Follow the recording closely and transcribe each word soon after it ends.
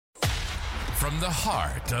from the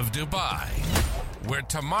heart of Dubai, where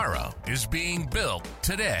tomorrow is being built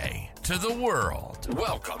today, to the world.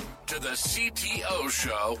 Welcome to the CTO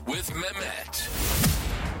Show with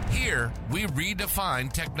Mehmet. Here, we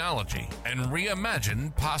redefine technology and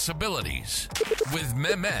reimagine possibilities. With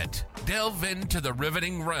Mehmet, delve into the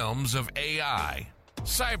riveting realms of AI,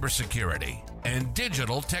 cybersecurity, and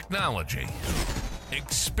digital technology.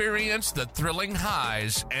 Experience the thrilling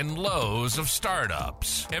highs and lows of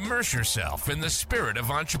startups. Immerse yourself in the spirit of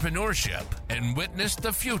entrepreneurship and witness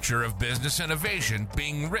the future of business innovation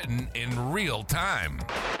being written in real time.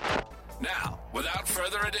 Now, without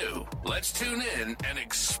further ado, let's tune in and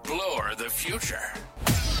explore the future.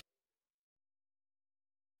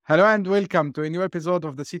 Hello and welcome to a new episode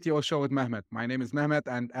of the CTO Show with Mehmet. My name is Mehmet,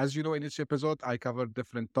 and as you know, in each episode, I cover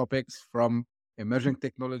different topics from emerging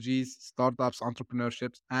technologies, startups,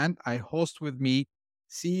 entrepreneurships, and I host with me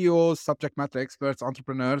CEOs, subject matter experts,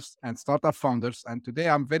 entrepreneurs, and startup founders. And today,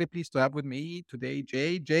 I'm very pleased to have with me today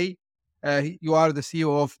Jay. Jay, you are the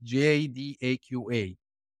CEO of JDAQA,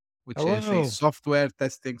 which is a Hello. software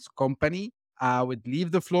testing company. I would leave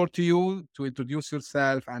the floor to you to introduce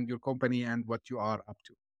yourself and your company and what you are up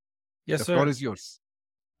to. Yes, The sir. floor is yours.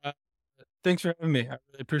 Thanks for having me. I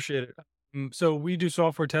really appreciate it. So we do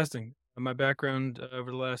software testing. My background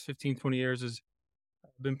over the last 15, 20 years has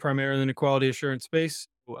been primarily in the quality assurance space.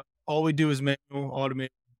 All we do is manual,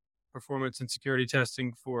 automated performance and security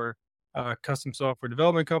testing for custom software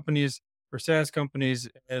development companies, for SaaS companies,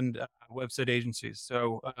 and website agencies.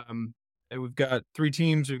 So we've got 3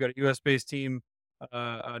 teams. We've got a US-based team,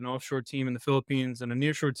 an offshore team in the Philippines, and a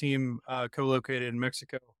nearshore team co-located in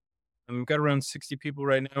Mexico. And we've got around 60 people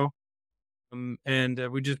right now. And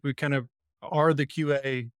we kind of are the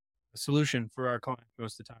QA solution for our clients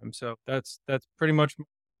most of the time. So that's pretty much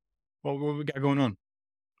what we got going on.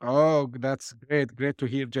 Oh, that's great. Great to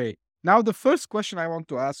hear, Jay. Now, the first question I want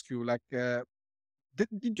to ask you,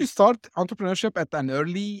 did you start entrepreneurship at an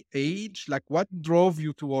early age? Like, what drove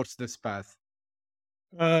you towards this path?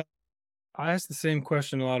 I ask the same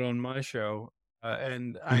question a lot on my show,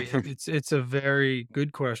 and it's a very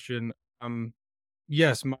good question.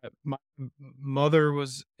 Yes, my mother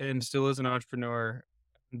was and still is an entrepreneur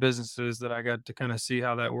in businesses that I got to kind of see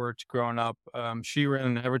how that worked growing up. She ran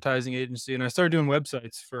an advertising agency, and I started doing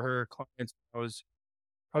websites for her clients. I was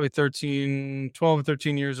probably 12 or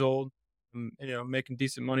 13 years old. Making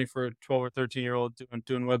decent money for a 12 or 13-year-old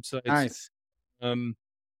doing websites. Nice.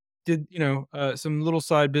 Did some little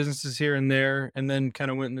side businesses here and there, and then kind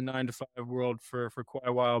of went in the 9-to-5 world for quite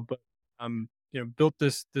a while. But built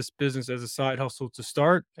this business as a side hustle to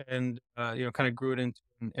start, and kind of grew it into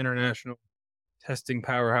an international testing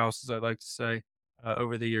powerhouse, as I like to say,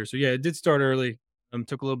 over the years. So yeah, it did start early.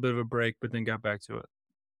 Took a little bit of a break, but then got back to it.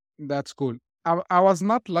 That's cool. I was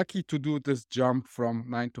not lucky to do this jump from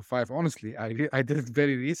 9 to 5. Honestly, I did it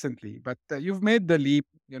very recently, but you've made the leap,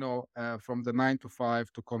 from the 9 to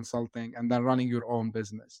 5 to consulting and then running your own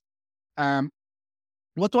business.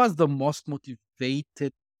 What was the most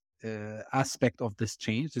motivated aspect of this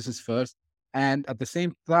change? This is first. And at the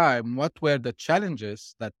same time, what were the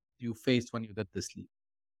challenges that you faced when you did this leap?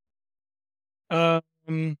 I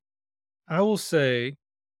will say,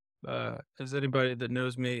 as anybody that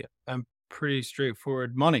knows me, I'm pretty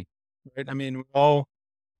straightforward. Money, right? I mean,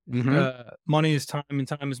 money is time and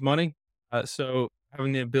time is money. So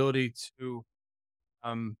having the ability to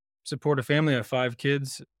support a family, I have 5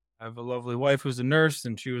 kids. I have a lovely wife who's a nurse,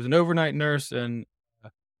 and she was an overnight nurse. And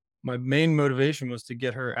my main motivation was to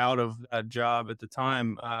get her out of that job at the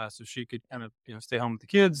time, so she could kind of stay home with the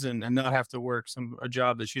kids and not have to work a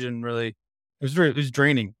job that she didn't really. It was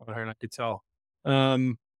draining on her, and I could tell.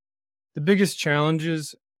 The biggest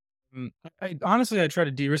challenges, I honestly try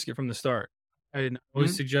to de-risk it from the start. I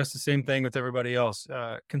always suggest the same thing with everybody else.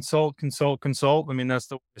 Consult. I mean, that's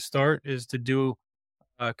the way to start, is to do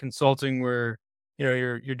consulting where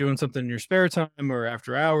you're doing something in your spare time or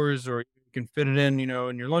after hours, or you can fit it in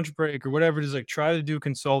in your lunch break or whatever it is. Like, try to do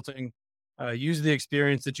consulting, use the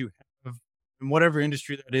experience that you have in whatever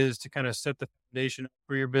industry that is to kind of set the foundation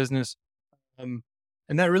for your business. And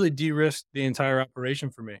that really de-risked the entire operation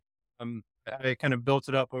for me. I kind of built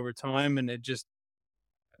it up over time, and it just,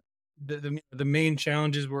 the main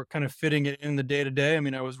challenges were kind of fitting it in the day to day. I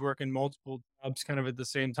mean, I was working multiple jobs kind of at the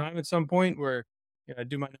same time at some point, where I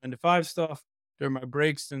do my 9-to-5 stuff during my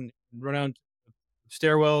breaks and run out to the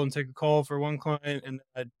stairwell and take a call for one client. And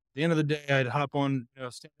at the end of the day, I'd hop on,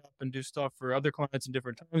 stand up and do stuff for other clients in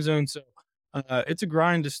different time zones. So it's a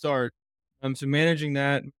grind to start. So managing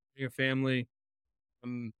that, managing a family,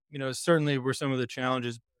 certainly were some of the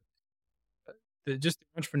challenges. just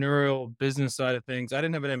the entrepreneurial business side of things. I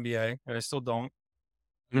didn't have an MBA, and I still don't.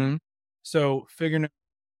 Mhm. So figuring out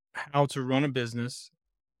how to run a business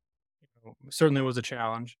certainly was a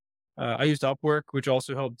challenge. I used Upwork, which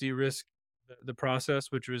also helped de-risk the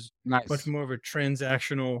process, which was much Nice. more of a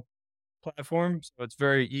transactional platform. So it's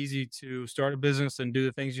very easy to start a business and do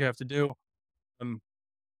the things you have to do. Um,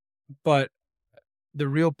 but the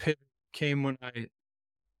real pivot came when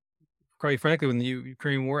quite frankly, when the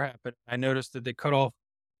Ukraine war happened, I noticed that they cut off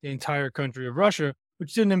the entire country of Russia,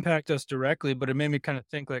 which didn't impact us directly, but it made me kind of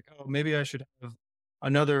think like, oh, maybe I should have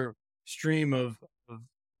another stream of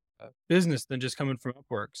business than just coming from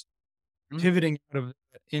Upworks, Mhm. pivoting out of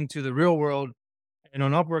that into the real world. And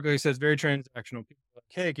on Upwork, like I said, it's very transactional. People are like,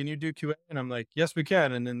 hey, can you do QA? And I'm like, yes, we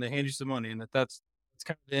can. And then they hand you some money, and that's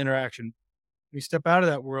kind of the interaction. When you step out of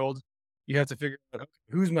that world, you have to figure out, okay,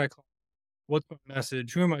 who's my client? What's my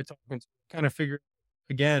message? Who am I talking to? Kind of figure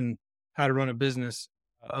again how to run a business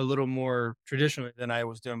a little more traditionally than I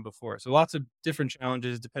was doing before. So lots of different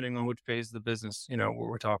challenges depending on which phase of the business,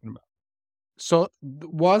 we're talking about. So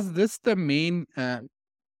was this the main I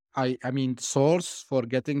mean source for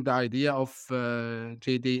getting the idea of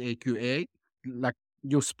JDAQA? Like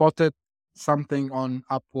you spotted something on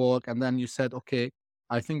Upwork and then you said, okay,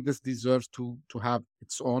 I think this deserves to have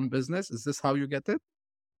its own business. Is this how you get it?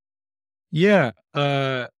 Yeah.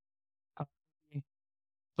 I-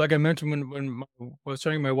 like I mentioned I was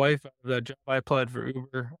turning my wife out of that job, I applied for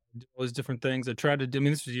Uber, I did all these different things. I tried to do, I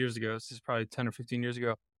mean, this was years ago. This is probably 10 or 15 years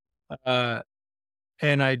ago. Uh,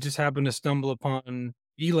 and I just happened to stumble upon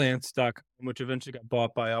elance.com, which eventually got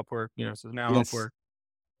bought by Upwork, so now Yes. Upwork.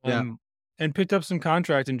 Yeah. And picked up some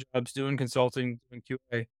contracting jobs doing consulting, doing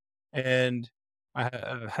QA, and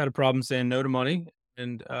had a problem saying no to money,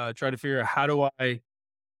 and tried to figure out how do I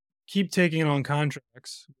keep taking on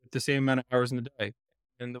contracts with the same amount of hours in the day.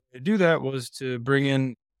 And the way to do that was to bring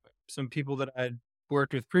in some people that I'd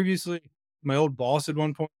worked with previously. My old boss at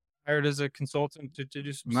one point hired as a consultant to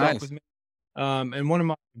do some stuff with Nice. me. And one of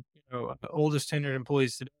my oldest tenured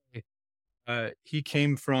employees today, he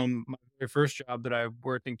came from my very first job that I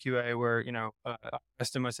worked in QA, where I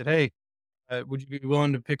asked him. I said, "Hey, would you be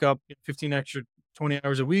willing to pick up 15 extra 20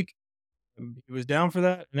 hours a week?" And he was down for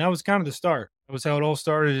that, and that was kind of the start. That was how it all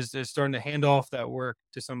started. Is starting to hand off that work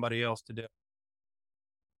to somebody else to do.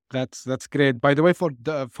 That's great. By the way, for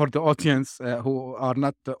the audience who are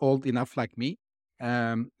not old enough like me,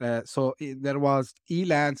 there was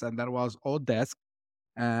Elance and there was Odesk.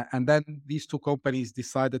 And then these two companies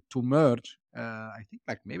decided to merge. I think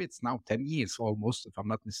like maybe it's now 10 years almost, if I'm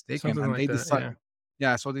not mistaken. Something And like they that. Yeah. decided,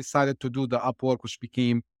 yeah, so decided to do the Upwork, which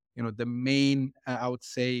became, the main, I would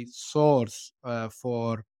say, source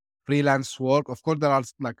for freelance work. Of course, there are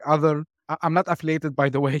like other, I'm not affiliated, by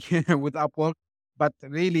the way, with Upwork, but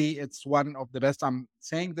really it's one of the best. I'm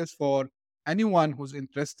saying this for anyone who's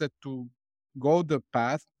interested to go the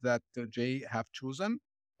path that Jay have chosen.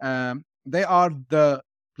 They are the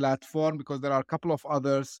platform because there are a couple of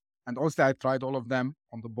others. And also, I tried all of them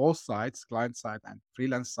on the both sides, client side and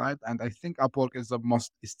freelance side. And I think Upwork is the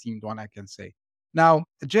most esteemed one, I can say. Now,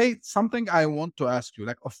 Jay, something I want to ask you,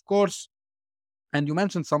 like, of course, and you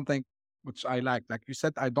mentioned something which I like you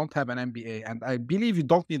said, I don't have an MBA, and I believe you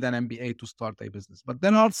don't need an MBA to start a business. But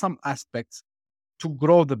there are some aspects to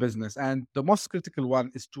grow the business. And the most critical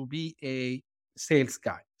one is to be a sales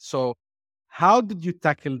guy. So, how did you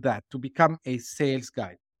tackle that to become a sales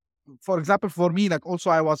guy? For example, for me, like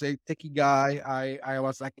also I was a techie guy. I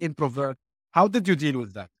was like introvert. How did you deal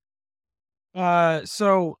with that?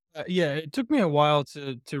 Yeah, it took me a while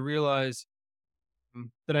to realize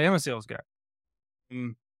that I am a sales guy.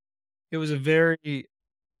 Um, it was a very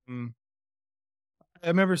um, I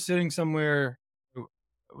remember sitting somewhere. I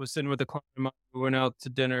was sitting with a client of mine. We went out to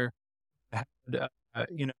dinner. I had, I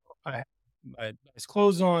had my nice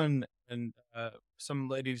clothes on, and some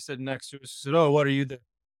lady sitting next to us said, "Oh, are you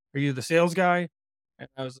the sales guy?" And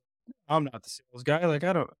I was like, "I'm not the sales guy. Like,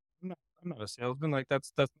 I'm not a salesman. Like,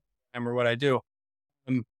 that's not who I am or what I do."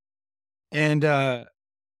 Um, and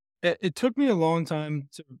it took me a long time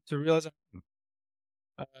to realize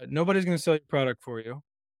nobody's going to sell your product for you.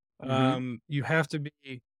 Hmm. You have to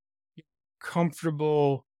be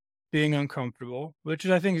comfortable being uncomfortable, which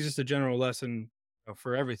I think is just a general lesson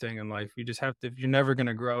for everything in life. You just have to, you're never going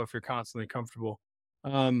to grow if you're constantly comfortable.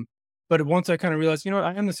 Um, but once I kind of realized, you know what,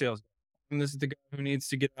 I am the sales guy. And this is the guy who needs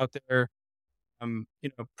to get out there,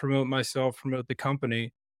 promote myself, promote the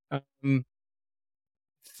company. Um,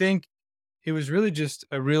 think it was really just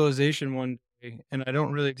a realization one day, and I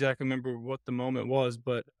don't really exactly remember what the moment was,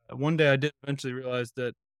 but one day I did eventually realize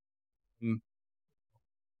that um,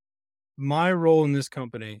 my role in this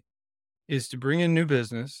company is to bring in new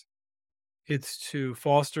business, it's to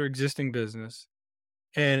foster existing business,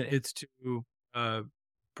 and it's to uh,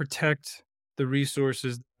 protect the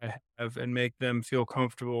resources that I have and make them feel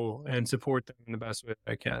comfortable and support them in the best way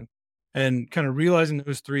that I can. And kind of realizing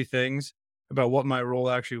those three things about what my role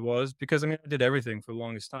actually was, because I mean, I did everything for the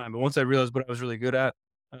longest time. But once I realized what I was really good at,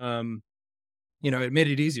 um, it made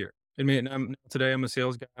it easier. It made today I'm a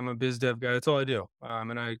sales guy, I'm a biz dev guy. That's all I do.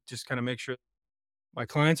 And I just kind of make sure my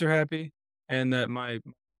clients are happy and that my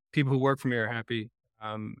people who work for me are happy.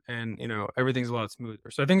 And everything's a lot smoother.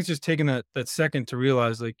 So I think it's just taking that second to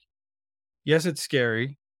realize, like, yes, it's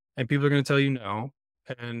scary and people are going to tell you no,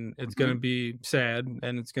 and it's going Mhm. to be sad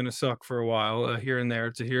and it's going to suck for a while, here and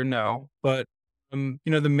there to hear no. But,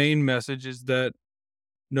 the main message is that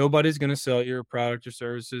nobody's going to sell your product or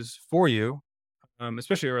services for you,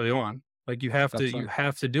 especially early on. Like That's you right.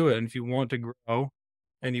 have to do it. And if you want to grow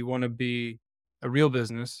and you want to be a real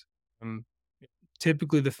business, um,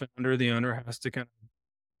 typically the founder, the owner has to kind of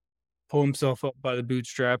pull himself up by the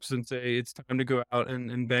bootstraps and say it's time to go out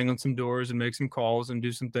and bang on some doors and make some calls and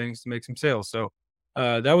do some things to make some sales. So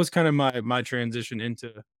that was kind of my transition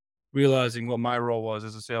into realizing what my role was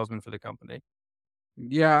as a salesman for the company.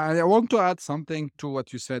 Yeah, and I want to add something to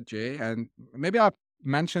what you said, Jay, and maybe I've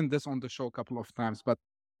mentioned this on the show a couple of times, but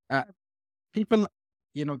uh, people,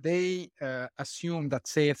 they assume that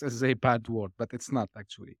sales is a bad word, but it's not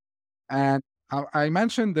actually. And I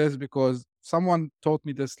mentioned this because someone taught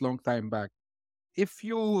me this long time back. If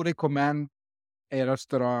you recommend a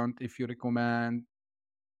restaurant, if you recommend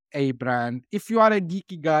a brand, if you are a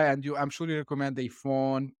geeky guy and I'm sure you recommend a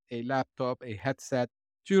phone, a laptop, a headset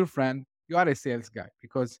to your friend, you are a sales guy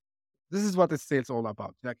because this is what a sales all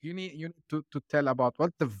about. Like you need to tell about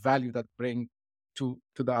what the value that bring to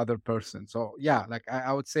the other person. So yeah, like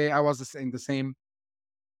I would say I was in the same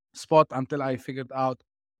spot until I figured out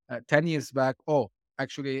 10 years back, oh,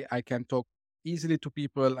 actually, I can talk easily to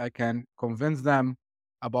people. I can convince them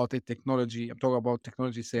about a technology. I'm talking about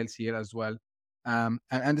technology sales here as well. And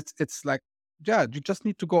it's like, yeah, you just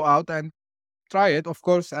need to go out and try it. Of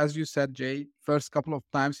course, as you said, Jay, first couple of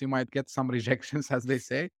times you might get some rejections, as they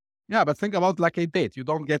say. Yeah, but think about like a date. You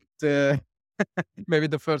don't get maybe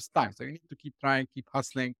the first time. So you need to keep trying, keep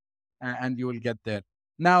hustling, and you will get there.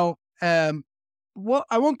 Now, what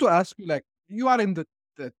I want to ask you, like, you are in the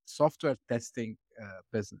software testing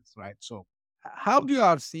business, right? So, how do you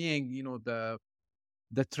are seeing,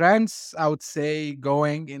 the trends? I would say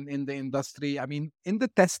going in the industry. I mean, in the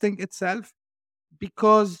testing itself,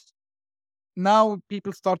 because now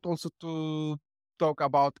people start also to talk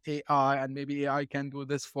about AI, and maybe AI can do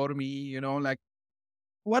this for me. Like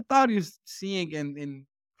what are you seeing in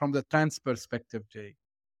from the trends perspective, Jay?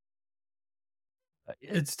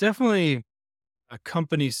 It's definitely a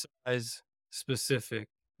company size specific.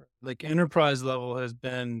 Like enterprise level has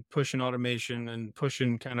been pushing automation and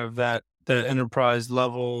pushing kind of that enterprise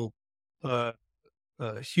level uh,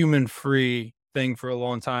 human free thing for a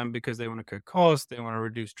long time because they want to cut costs, they want to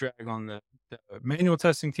reduce drag on the manual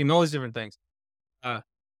testing team, all these different things. Uh,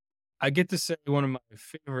 I get to say one of my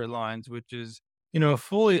favorite lines, which is, a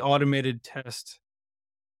fully automated test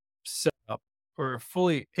setup or a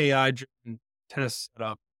fully AI driven test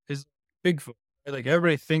setup is Bigfoot. Right? Like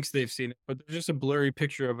everybody thinks they've seen it, but there's just a blurry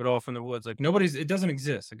picture of it off in the woods. Like it doesn't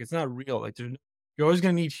exist. Like it's not real. Like you're always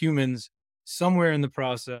going to need humans somewhere in the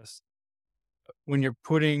process when you're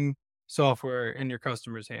putting software in your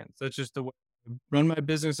customers' hands. That's just the way I run my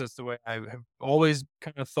business. That's the way I have always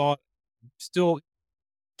kind of thought. Still,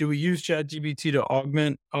 do we use ChatGPT to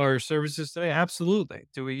augment our services today? Absolutely.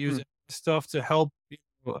 Do we use Hmm. stuff to help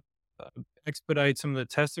uh, expedite some of the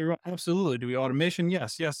tests? Absolutely. Do we automation?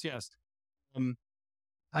 Yes, yes, yes. Um,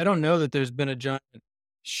 I don't know that there's been a giant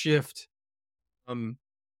shift um,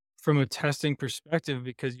 from a testing perspective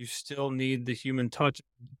because you still need the human touch.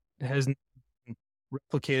 It hasn't been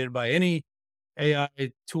replicated by any AI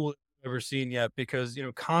tool I've ever seen yet because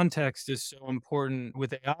context is so important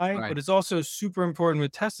with AI, Right. but it's also super important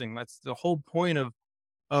with testing. That's the whole point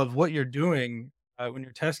of what you're doing when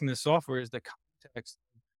you're testing the software is the context.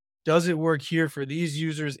 Does it work here for these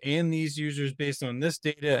users and these users based on this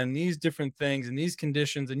data and these different things and these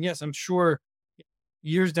conditions? And yes, I'm sure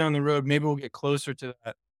years down the road, maybe we'll get closer to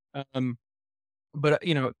that. But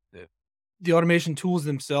the automation tools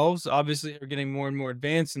themselves obviously are getting more and more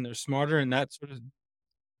advanced and they're smarter and that sort of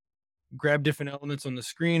grab different elements on the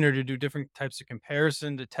screen or to do different types of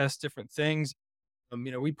comparison to test different things.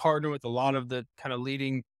 We partner with a lot of the kind of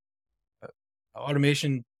leading uh,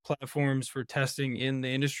 automation platforms for testing in the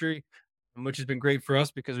industry, which has been great for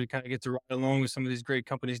us because we kind of get to ride along with some of these great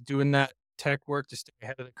companies doing that tech work to stay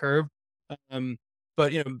ahead of the curve. Um,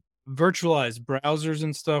 but virtualized browsers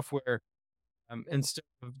and stuff where instead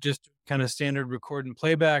of just kind of standard record and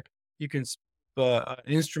playback, you can an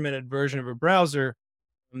instrumented version of a browser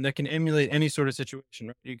that can emulate any sort of situation.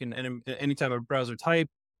 Right? You can any type of browser type,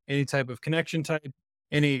 any type of connection type,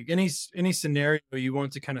 any scenario you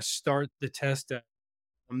want to kind of start the test at.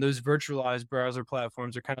 Those virtualized browser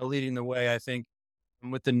platforms are kind of leading the way, I think,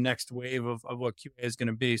 with the next wave of what QA is going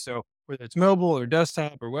to be. So whether it's mobile or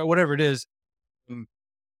desktop or whatever it is, um,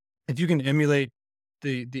 if you can emulate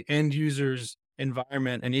the end user's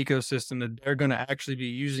environment and ecosystem that they're going to actually be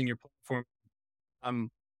using your platform, um,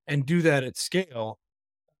 and do that at scale,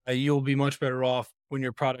 you'll be much better off when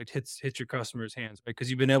your product hits your customers' hands, right? Because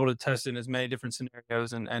you've been able to test it in as many different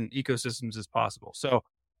scenarios and ecosystems as possible. So,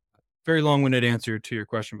 very long-winded answer to your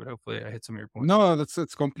question, but hopefully I hit some of your points. No, that's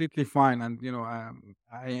it's completely fine, and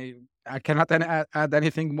I cannot add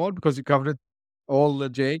anything more because you covered it all,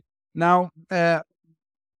 Jay. Now, at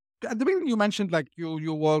the beginning, you mentioned like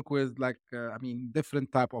you work with like I mean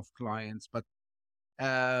different type of clients, but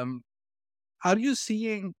um, are you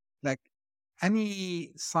seeing like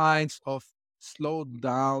any signs of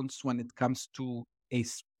slowdowns when it comes to a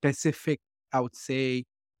specific, I would say,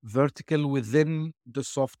 vertical within the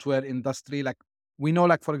software industry? Like we know,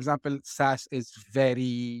 like for example, SaaS is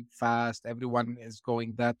very fast. Everyone is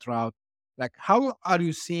going that route. Like, how are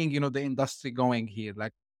you seeing, the industry going here?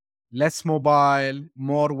 Like less mobile,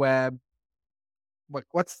 more web.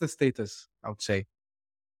 What's the status? I would say.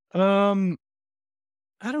 Um,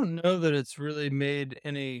 I don't know that it's really made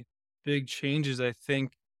any big changes. I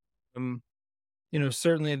think, um,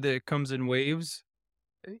 certainly that it comes in waves.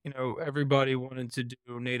 Everybody wanted to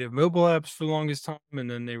do native mobile apps for the longest time, and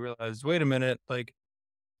then they realized, wait a minute, like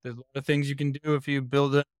there's a lot of things you can do if you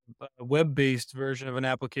build a web-based version of an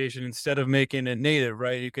application instead of making it native,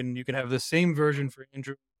 right? You can have the same version for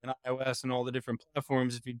Android and iOS and all the different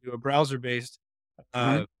platforms if you do a browser-based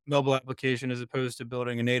Mhm. mobile application as opposed to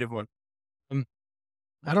building a native one. Um,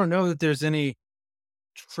 I don't know that there's any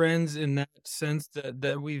trends in that sense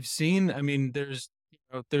that we've seen. I mean, there's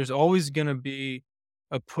always going to be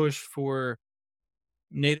a push for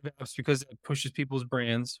native apps because it pushes people's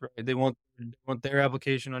brands, right? They want their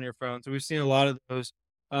application on your phone. So we've seen a lot of those.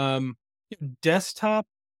 Desktop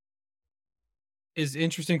is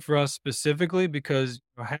interesting for us specifically because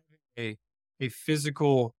having a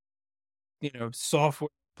physical, software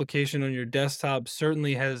application on your desktop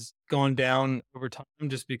certainly has gone down over time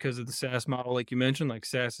just because of the SaaS model, like you mentioned, like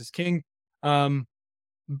SaaS is king. Um,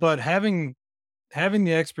 but having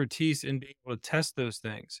the expertise in being able to test those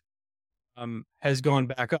things has gone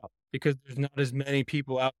back up because there's not as many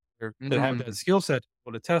people out there that have that Mhm. skill set to be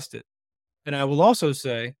able to test it. And I will also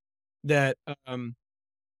say that from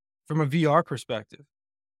a VR perspective,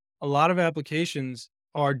 a lot of applications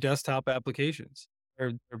are desktop applications.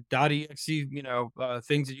 They're .exe,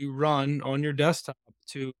 things that you run on your desktop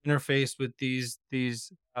to interface with these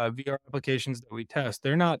VR applications that we test.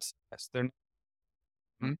 They're not SaaS. They're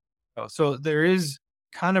Mhm. so there is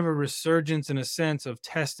kind of a resurgence in a sense of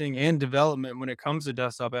testing and development when it comes to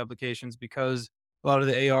desktop applications because a lot of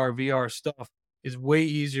the AR, VR stuff is way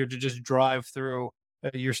easier to just drive through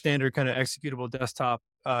your standard kind of executable desktop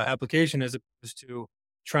application as opposed to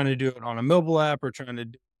trying to do it on a mobile app or trying to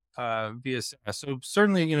do via SaaS. So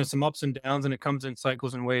certainly, some ups and downs and it comes in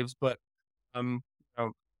cycles and waves, but um,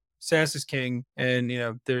 SaaS is king, and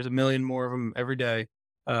there's a million more of them every day,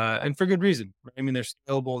 and for good reason. Right? I mean, they're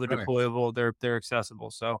scalable, they're Correct. deployable, they're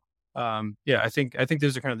accessible. So, yeah, I think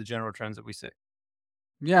those are kind of the general trends that we see.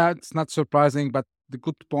 Yeah, it's not surprising, but the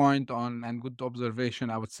good point on and good observation,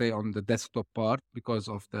 I would say, on the desktop part because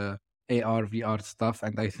of the AR, VR stuff.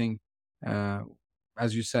 And I think, uh,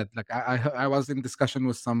 as you said, like I was in discussion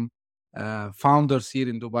with some founders here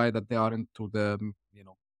in Dubai that they are into the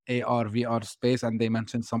AR, VR space, and they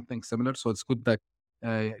mentioned something similar. So it's good that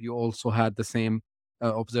you also had the same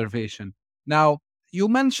observation. Now, you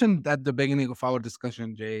mentioned at the beginning of our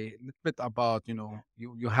discussion, Jay, a little bit about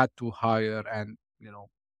you had to hire and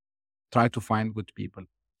try to find good people.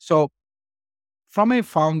 So, from a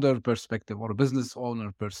founder perspective or a business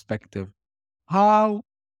owner perspective, how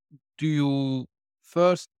do you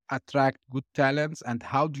first attract good talents and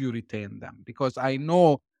how do you retain them? Because I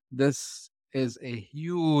know this is a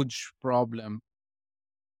huge problem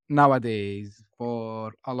nowadays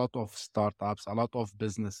for a lot of startups, a lot of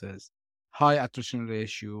businesses, high attrition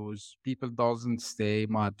ratios, people doesn't stay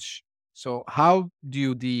much. So how do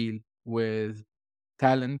you deal with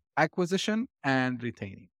talent acquisition and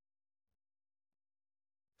retaining?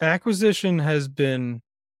 Acquisition has been,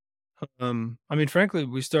 I mean, frankly,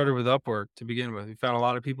 we started with Upwork to begin with. We found a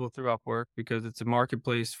lot of people through Upwork because it's a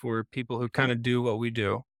marketplace for people who kind of do what we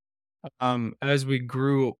do. As we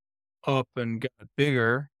grew up and got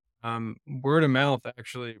bigger, word of mouth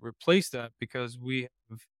actually replaced that because we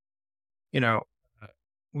have, you know, uh,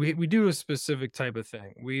 we do a specific type of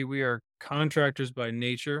thing. We are contractors by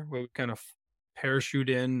nature, where we kind of parachute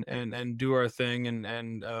in and do our thing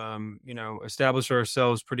and establish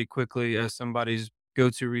ourselves pretty quickly as somebody's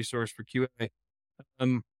go-to resource for QA.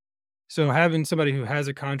 Um, so having somebody who has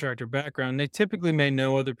a contractor background, they typically may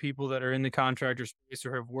know other people that are in the contractor space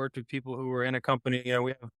or have worked with people who are in a company.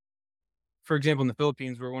 We have, for example, in the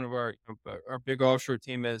Philippines, where one of our big offshore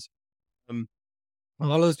team is. Um, a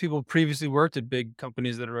lot of those people previously worked at big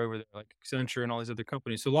companies that are over there, like Accenture and all these other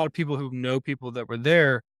companies. So a lot of people who know people that were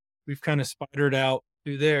there, we've kind of spidered out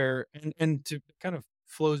through there, and to kind of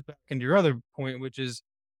flows back into your other point, which is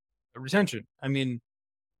retention. I mean,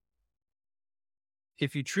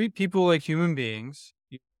 if you treat people like human beings,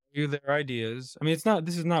 you value their ideas. I mean,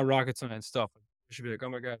 this is not rocket science stuff. You should be like, oh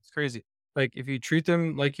my God, it's crazy. Like, if you treat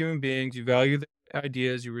them like human beings, you value their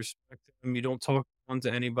ideas, you respect them, you don't talk down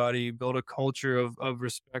to anybody, you build a culture of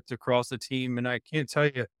respect across the team. And I can't tell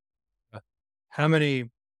you uh, how many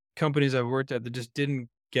companies I've worked at that just didn't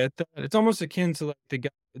get that. It's almost akin to like the guy,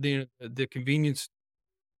 the convenience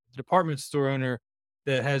department store owner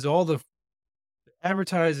that has all the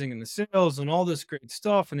advertising and the sales and all this great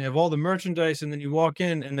stuff, and they have all the merchandise, and then you walk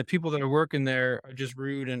in and the people that are working there are just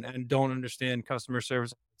rude and don't understand customer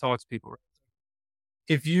service, talk to people. Right?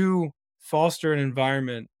 If you foster an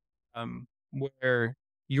environment where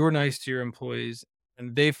you're nice to your employees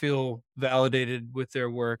and they feel validated with their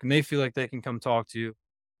work and they feel like they can come talk to you,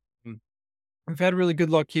 um, I've had really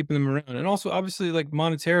good luck keeping them around. And also, obviously, like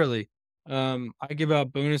monetarily, I give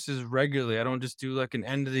out bonuses regularly. I don't just do like an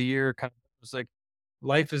end of the year kind of. It's like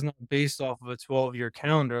life is not based off of a 12-year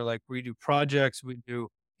calendar. Like, we do projects, we do,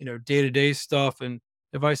 day-to-day stuff. And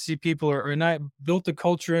if I see people and I built a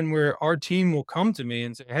culture in where our team will come to me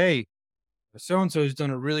and say, hey, so and so has done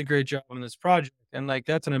a really great job on this project. And like,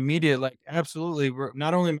 that's an immediate, like, absolutely.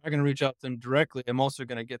 Not only am I going to reach out to them directly, I'm also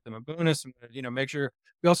going to get them a bonus. I'm going to, make sure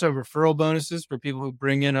we also have referral bonuses for people who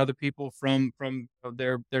bring in other people from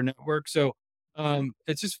their network. So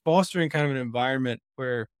it's just fostering kind of an environment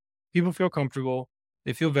where people feel comfortable,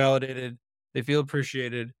 they feel validated, they feel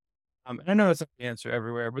appreciated. And I know that's not the answer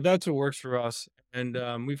everywhere, but that's what works for us. And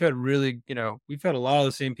we've had a lot of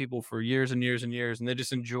the same people for years and years and years, and they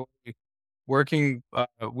just enjoy working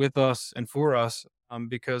with us and for us,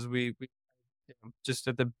 because we just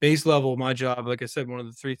at the base level of my job, like I said, one of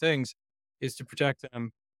the three things is to protect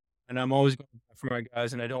them. And I'm always going for my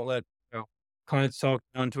guys, and I don't let clients talk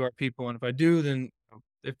down to our people. And if I do, then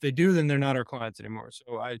if they do, then they're not our clients anymore.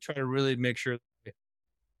 So I try to really make sure that I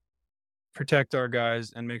protect our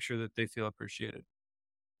guys and make sure that they feel appreciated.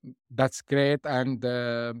 That's great. And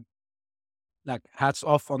like, hats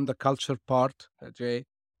off on the culture part, Jay.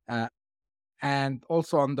 Uh, and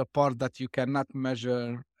also on the part that you cannot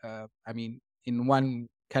measure, I mean, in one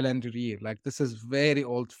calendar year. Like, this is very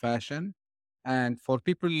old fashioned. And for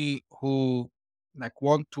people who like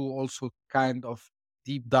want to also kind of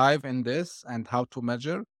deep dive in this and how to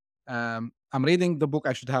measure, I'm reading the book.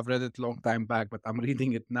 I should have read it a long time back, but I'm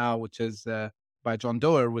reading it now, which is by John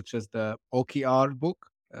Doerr, which is the OKR book,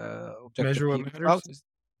 Objective Measure what Key matters. Results.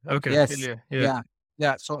 Okay. Yes. Yeah. Yeah. Yeah.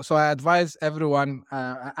 Yeah. So I advise everyone.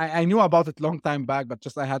 I knew about it long time back, but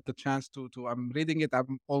just I had the chance to. I'm reading it.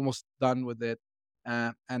 I'm almost done with it.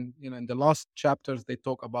 And in the last chapters, they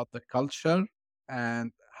talk about the culture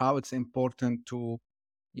and how it's important to,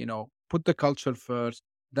 put the culture first.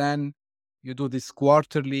 Then you do this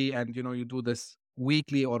quarterly, and you do this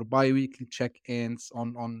weekly or bi-weekly check-ins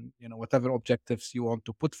on whatever objectives you want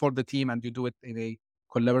to put for the team, and you do it in a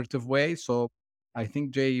collaborative way. So I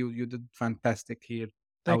think, Jay, you did fantastic here, I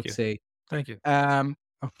Thank would you. say. Thank you. Um,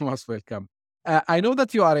 most welcome. I know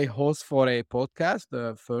that you are a host for a podcast,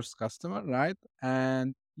 The First Customer, right?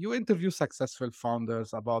 And you interview successful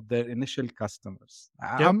founders about their initial customers.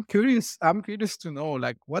 Yep. I'm curious. I'm curious to know,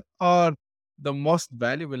 like, what are the most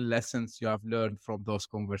valuable lessons you have learned from those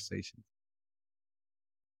conversations?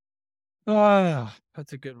 Ah,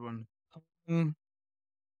 that's a good one. Um,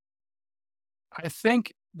 I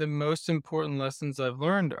think the most important lessons I've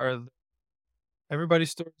learned are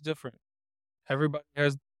everybody's story is different. Everybody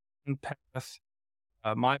has a path.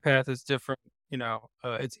 My path is different.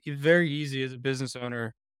 It's very easy as a business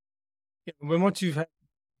owner. When once you have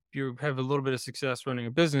a little bit of success running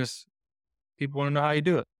a business, people want to know how you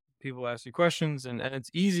do it. People ask you questions, and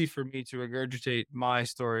it's easy for me to regurgitate my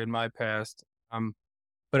story and my past.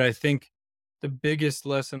 But I think the biggest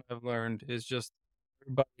lesson I've learned is just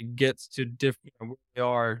everybody gets to different where they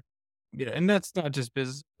are, and that's not just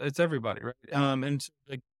business; it's everybody, right? And so,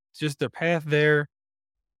 like, just their path there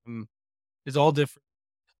um, is all different.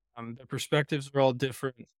 The perspectives are all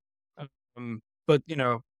different. But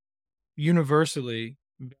universally,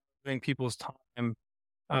 valuing people's time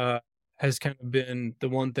uh, has kind of been the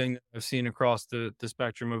one thing that I've seen across the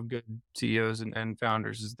spectrum of good CEOs and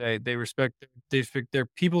founders is they respect their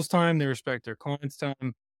people's time, they respect their clients'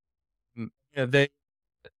 time. Yeah,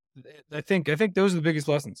 I think those are the biggest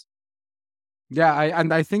lessons. Yeah,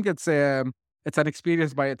 I think it's an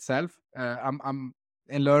experience by itself. I'm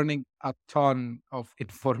learning a ton of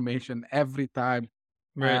information every time.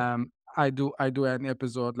 Right. I do an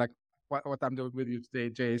episode like what I'm doing with you today,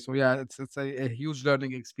 Jay. So yeah, it's a huge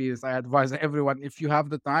learning experience. I advise everyone, if you have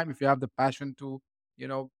the time, if you have the passion to, you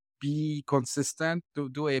know, be consistent, to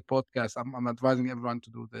do a podcast. I'm advising everyone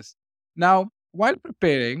to do this. Now, while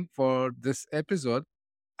preparing for this episode,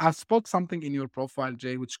 I spot something in your profile,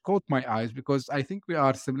 Jay, which caught my eyes because I think we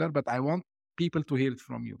are similar, but I want people to hear it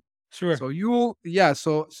from you. Sure.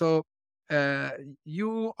 So uh,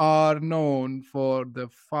 you are known for the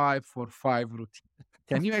 5-for-5 routine.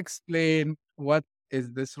 Can you explain what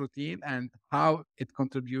is this routine and how it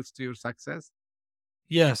contributes to your success?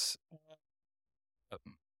 Yes.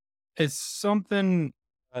 It's something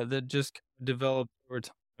that just developed over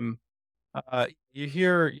time. You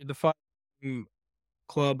hear the five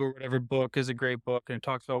club or whatever book is a great book and it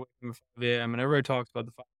talks about waking up at 5 a.m. and everybody talks about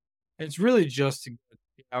the five. It's really just to get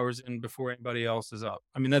the hours in before anybody else is up.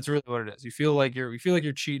 I mean, that's really what it is. You feel like you're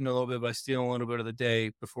cheating a little bit by stealing a little bit of the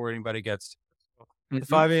day before anybody gets to it. So the Hmm.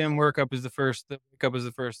 5 a.m. workup is the first. The wake up is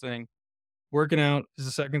the first thing. Working out is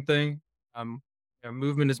the second thing. Um,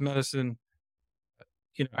 movement is medicine.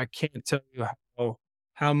 I can't tell you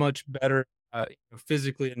how much better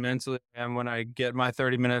physically and mentally I am when I get my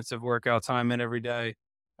 30 minutes of workout time in every day.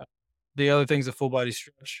 Uh, the other thing's a full body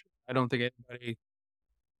stretch. I don't think anybody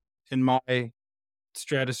in my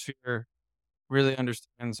stratosphere really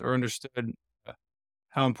understands or understood uh,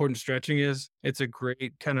 how important stretching is. It's a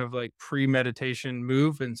great kind of like pre-meditation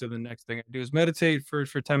move. And so the next thing I do is meditate for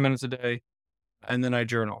 10 minutes a day and then I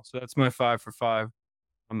journal. So that's my 5 for 5.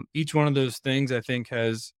 Each one of those things I think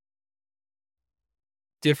has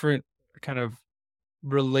different kind of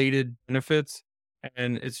related benefits.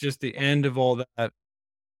 And it's just the end of all that.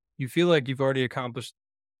 You feel like you've already accomplished,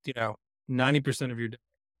 you know, 90% of your day.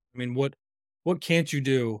 I mean, what can't you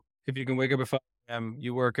do if you can wake up at 5 a.m.,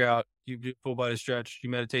 you work out, you do full body stretch, you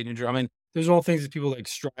meditate, and you journal? I mean, there's all things that people like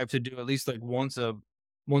strive to do at least like once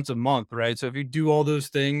a month, right? So if you do all those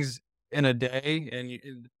things in a day,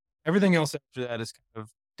 everything else after that is kind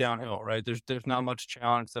of downhill, right? There's not much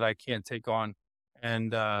challenge that I can't take on,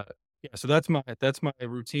 and yeah, so that's my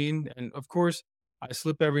routine, and of course I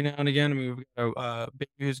slip every now and again. I mean, we've got a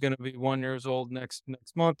baby who's going to be 1 years old next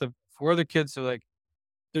month. I've 4 other kids, so like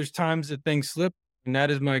there's times that things slip, and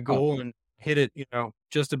that is my Oh, goal, and hit it,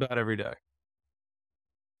 just about every day.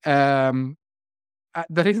 um,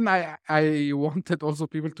 the reason I wanted also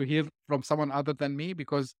people to hear from someone other than me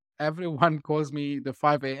because everyone calls me the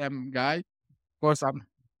 5 a.m. guy. Of course, I'm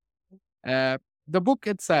Uh, the book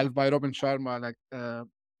itself by Robin Sharma, like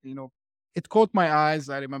you know, it caught my eyes.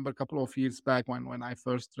 I remember a couple of years back when I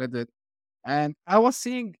first read it, and I was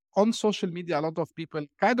seeing on social media a lot of people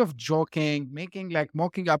kind of joking, making like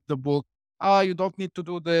mocking up the book. Oh, you don't need to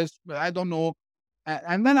do this. I don't know.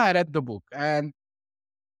 And then I read the book, and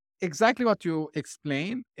exactly what you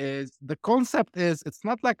explained is the concept is it's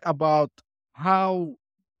not like about how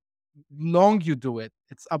long you do it.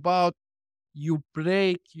 It's about you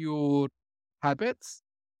break your habits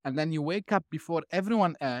and then you wake up before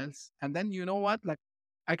everyone else. And then you know what? Like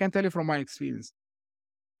I can tell you from my experience,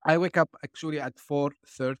 I wake up actually at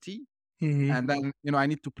 4:30 Mhm. and then I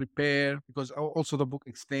need to prepare because also the book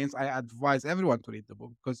explains I advise everyone to read the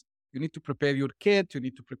book because you need to prepare your kid, you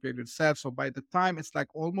need to prepare yourself. So by the time it's like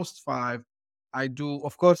almost 5, I do,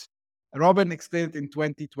 of course, Robin explained it in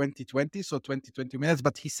 20 20 20, so 20 20 minutes,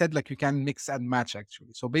 but he said like you can mix and match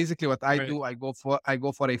actually. So basically what I Right. do, I go for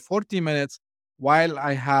a 40 minutes while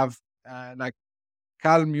I have like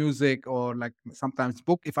calm music or like sometimes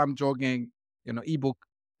book if I'm jogging, ebook.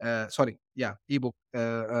 Sorry, yeah, ebook.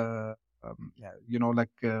 Yeah, like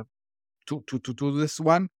to do this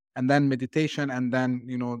one, and then meditation, and then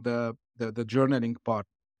the journaling part.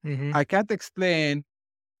 Mhm. I can't explain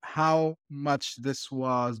how much this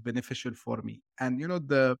was beneficial for me, and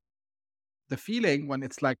the feeling when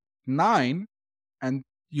it's like 9 and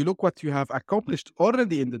you look what you have accomplished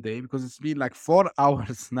already in the day because it's been like 4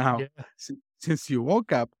 hours now Yeah. since you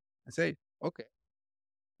woke up. I say, okay,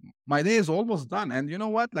 my day is almost done. And you know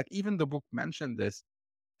what? Like even the book mentioned this.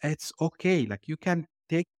 It's okay. Like you can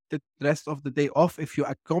take the rest of the day off if you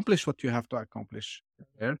accomplish what you have to accomplish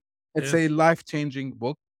there. It's Yeah. a life-changing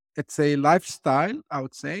book. It's a lifestyle, I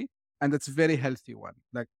would say, and it's a very healthy one.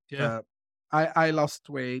 Like Yeah. uh, I lost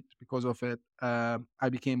weight because of it. I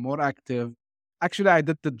became more active. Actually, I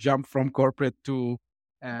did the jump from corporate to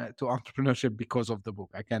entrepreneurship because of the book.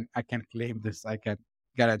 I can claim this. I can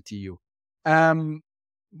guarantee you. Um,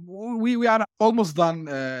 we are almost done,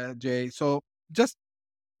 Jay. So just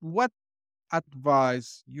what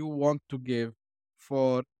advice you want to give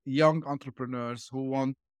for young entrepreneurs who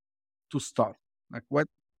want to start? Like what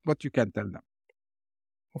you can tell them?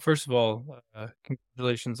 Well, first of all,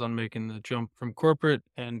 congratulations on making the jump from corporate,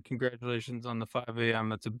 and congratulations on the 5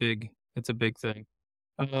 a.m. It's a big thing.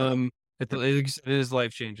 Um, like you said, it is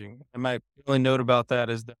life changing. And my only note about that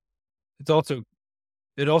is that it's also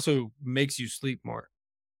it also makes you sleep more.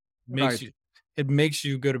 Right. Makes you it makes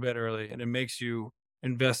you go to bed early, and it makes you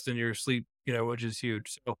invest in your sleep, which is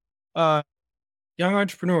huge. So, uh, young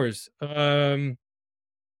entrepreneurs,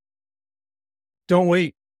 don't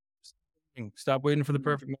wait. Stop waiting for the Mm.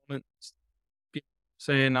 perfect moment. Keep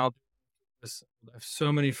saying, "I'll do this." I have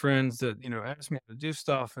so many friends that ask me how to do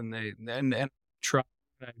stuff, and they try.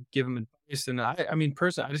 And I give them advice, and I mean,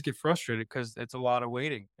 personally, I just get frustrated because it's a lot of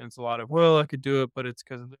waiting, and it's a lot of, well, I could do it, but it's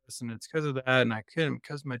because of this, and it's because of that, and I couldn't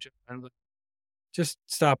because of my job. I'm like, just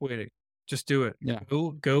stop waiting. Just do it. Yeah.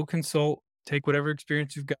 Go consult. Take whatever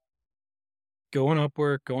experience you've got. Go on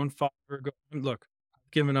Upwork. Go on Fiverr. Look,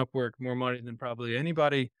 I've given Upwork more money than probably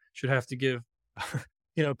anybody should have to give.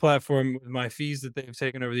 Platform with my fees that they've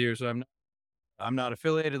taken over the years. So I'm not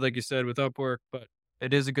affiliated, like you said, with Upwork, but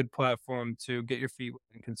it is a good platform to get your feet wet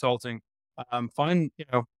in consulting. Find,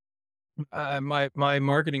 my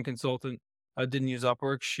marketing consultant didn't use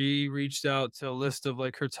Upwork. She reached out to a list of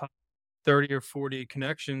like her top 30 or 40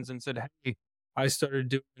 connections and said, "Hey, I started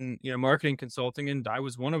doing, marketing consulting, and I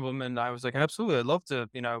was one of them." And I was like, "Absolutely, I'd love to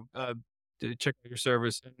check out your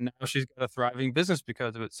service." And now she's got a thriving business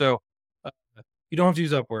because of it. So uh, you don't have to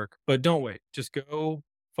use Upwork, but don't wait. Just go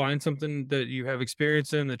find something that you have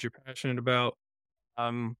experience in, that you're passionate about.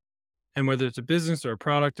 Um, and whether it's a business or a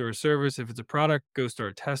product or a service, if it's a product, go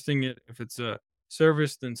start testing it. If it's a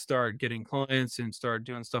service, then start getting clients and start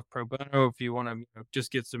doing stuff pro bono. If you want to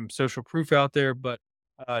just get some social proof out there. But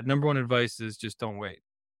number one advice is just don't wait.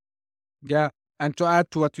 Yeah. And to add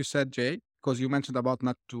to what you said, Jay, because you mentioned about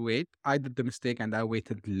not to wait, I did the mistake and I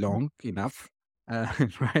waited long enough.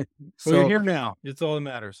 Right. Well, you're So here now. It's all that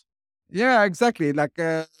matters. yeah, exactly. Like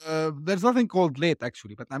there's nothing called late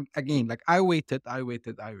actually, but I'm again like I waited,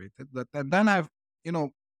 but and then you know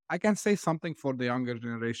I can say something for the younger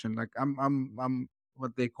generation. Like I'm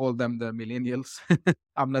what they call them the millennials.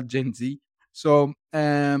 I'm not Gen Z. So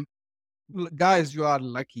guys, you are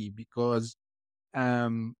lucky because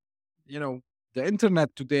um you know the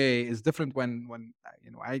internet today is different when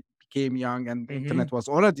I became young and the Hmm. internet was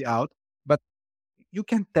already out, but you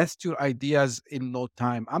can test your ideas in no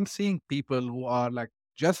time. I'm seeing people who are like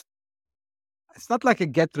just it's not like a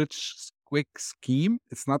get rich quick scheme.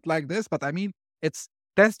 It's not like this, but I mean, it's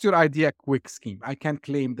test your idea quick scheme. I can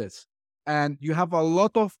claim this. And you have a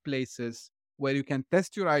lot of places where you can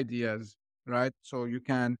test your ideas, right? So you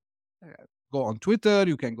can go on Twitter,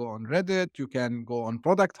 you can go on Reddit, you can go on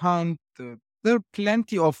Product Hunt. There are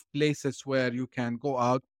plenty of places where you can go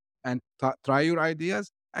out and try your ideas.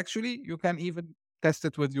 Actually, you can even test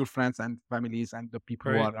it with your friends and families and the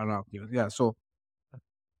people who Right. are around you. Yeah. So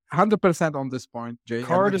 100% on this point, Jay. And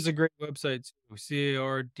Card is a great website too.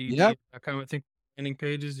 yeah. CARDD.com. I think landing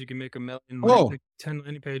pages. You can make a million Oh, like 10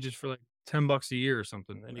 landing pages for like $10 a year or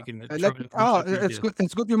something, and you can try let to launch oh, up your it's ideas. good.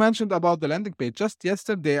 It's good you mentioned about the landing page. Just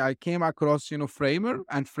yesterday, I came across Framer,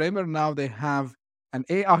 and Framer now they have an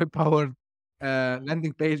AI powered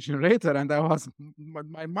landing page generator, and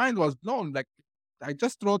my mind was blown. Like I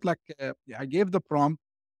just wrote like I gave the prompt,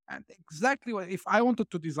 and exactly what if I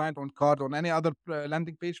wanted to design on Card on any other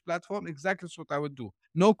landing page platform, exactly what I would do.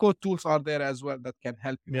 No code tools are there as well that can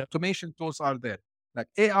help you. Yep. Automation tools are there. Like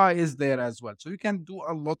AI is there as well. So you can do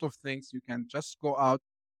a lot of things. You can just go out,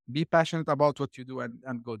 be passionate about what you do,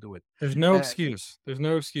 and go do it. There's no Uh, excuse. There's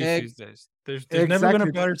no excuse these ex- days. There's never been a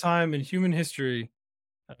exactly. better time in human history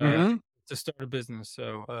uh, Mhm. to start a business.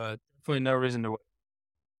 So definitely no reason to wait.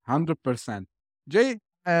 100%. Jay,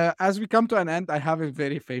 as we come to an end, I have a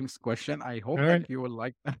very famous question. I hope All that right. you will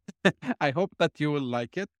like I hope that you will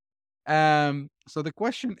like it. So the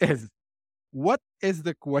question is, what is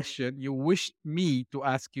the question you wished me to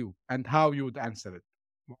ask you and how you would answer it?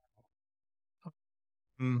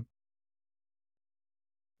 Mm,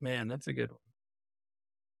 man, that's a good one.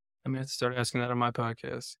 I mean, I have to start asking that on my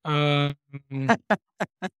podcast.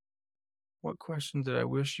 What question did I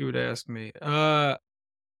wish you would ask me?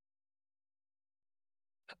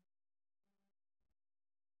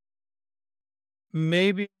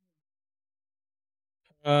 Maybe.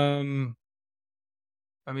 I mean,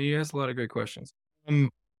 you asked a lot of great questions.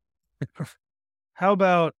 How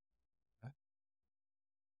about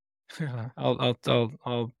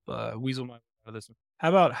I'll weasel my way out of this one. How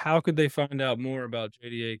about how could they find out more about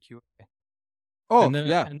JDA QA? Oh, And then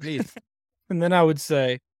yeah, please. and then I would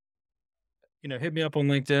say, hit me up on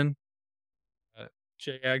LinkedIn,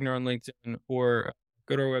 Jay Aigner on LinkedIn, or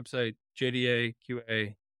go to our website,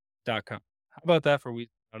 jdaqa.com. How about that for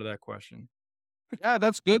weasel out of that question? Yeah,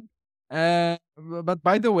 that's good. But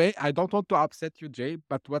by the way, I don't want to upset you, Jay.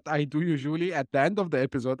 But what I do usually at the end of the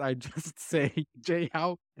episode, I just say, Jay,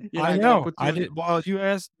 how I I'm gonna know. put I you. did. Well, you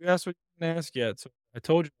asked what you didn't ask yet, so I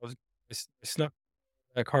told you I snuck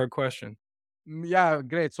that hard question. Yeah,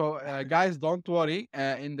 great. So, guys, don't worry.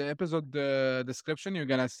 In the episode description, you're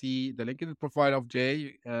gonna see the LinkedIn profile of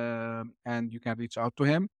Jay, and you can reach out to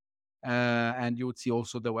him. And you would see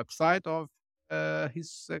also the website of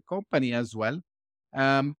his company as well.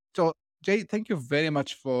 So, Jay, thank you very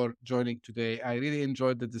much for joining today. I really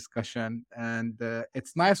enjoyed the discussion, and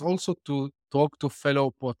it's nice also to talk to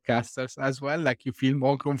fellow podcasters as well. Like you feel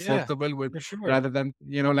more comfortable with For sure. rather than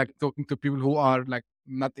like talking to people who are like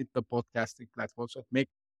not in the podcasting platform. So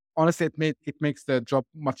honestly, it makes the job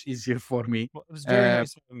much easier for me. Well, it was very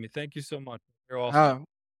nice having me. Thank you so much. You're awesome.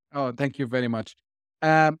 Thank you very much.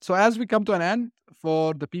 So as we come to an end,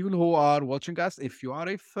 for the people who are watching us, if you are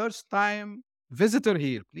a first-time visitor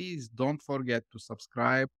here, please don't forget to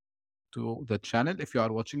subscribe to the channel. If you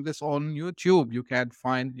are watching this on YouTube, you can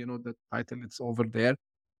find, the title, it's over there.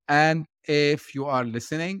 And if you are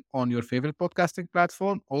listening on your favorite podcasting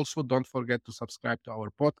platform, also don't forget to subscribe to our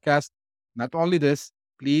podcast. Not only this,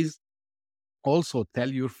 please also tell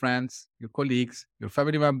your friends, your colleagues, your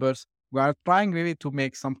family members. We are trying really to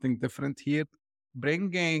make something different here,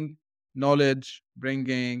 bringing knowledge,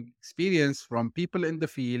 bringing experience from people in the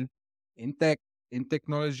field, in tech, in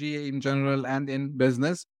technology in general, and in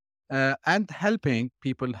business, and helping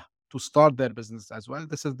people to start their business as well.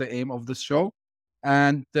 This is the aim of this show.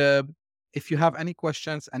 And if you have any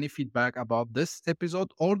questions, any feedback about this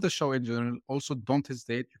episode or the show in general, also don't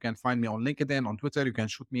hesitate. You can find me on LinkedIn, on Twitter. You can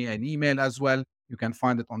shoot me an email as well. You can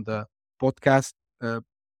find it on the podcast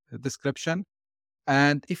description.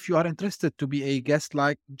 And if you are interested to be a guest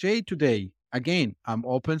like Jay today, again, I'm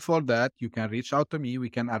open for that. You can reach out to me. We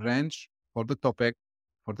can arrange for the topic,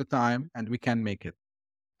 for the time, and we can make it.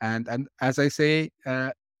 And as I say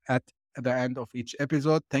at the end of each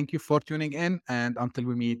episode, thank you for tuning in. And until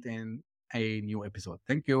we meet in a new episode.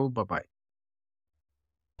 Thank you. Bye-bye.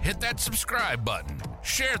 Hit that subscribe button,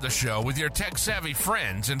 share the show with your tech-savvy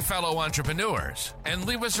friends and fellow entrepreneurs, and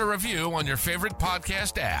leave us a review on your favorite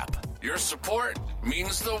podcast app. Your support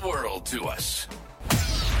means the world to us.